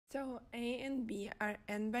So A and B are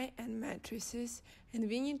n by n matrices, and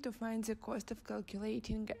we need to find the cost of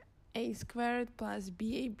calculating a squared plus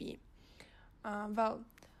BAB.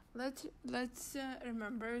 Let's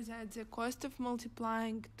remember that the cost of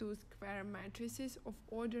multiplying two square matrices of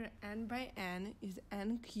order n by n is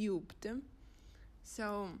n cubed.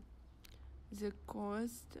 So the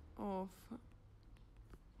cost of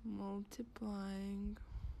multiplying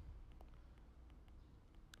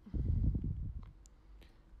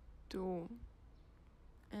two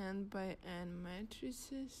n by n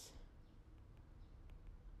matrices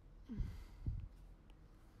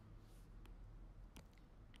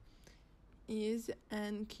is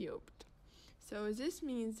n cubed. So this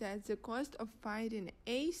means that the cost of finding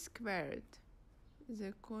a squared,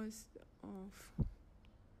 the cost of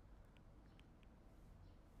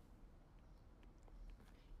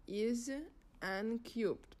is n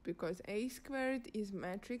cubed, because a squared is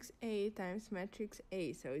matrix A times matrix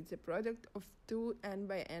A, so it's a product of two n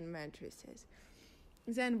by n matrices.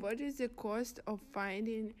 Then what is the cost of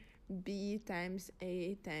finding B times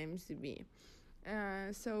A times B?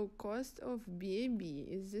 So cost of BAB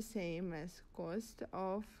is the same as cost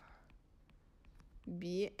of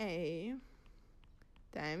BA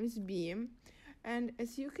times B. And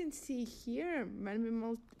as you can see here, when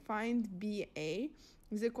we find BA,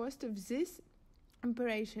 the cost of this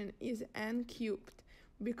operation is n cubed,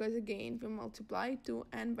 because again we multiply two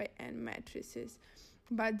n by n matrices.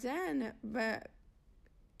 But then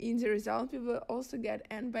in the result we will also get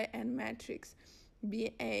n by n matrix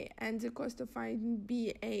BA, and the cost of finding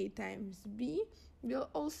BA times B will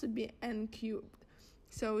also be n cubed.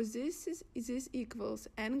 So this equals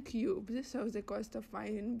n cubed, so the cost of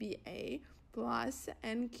finding BA, plus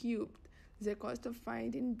n cubed, the cost of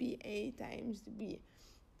finding BA times B.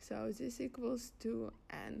 So this equals to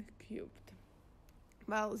n cubed.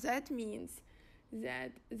 Well, that means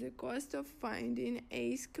that the cost of finding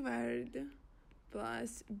a squared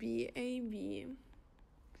plus BAB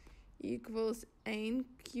equals n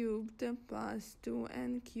cubed plus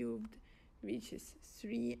 2n cubed, which is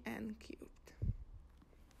 3n cubed.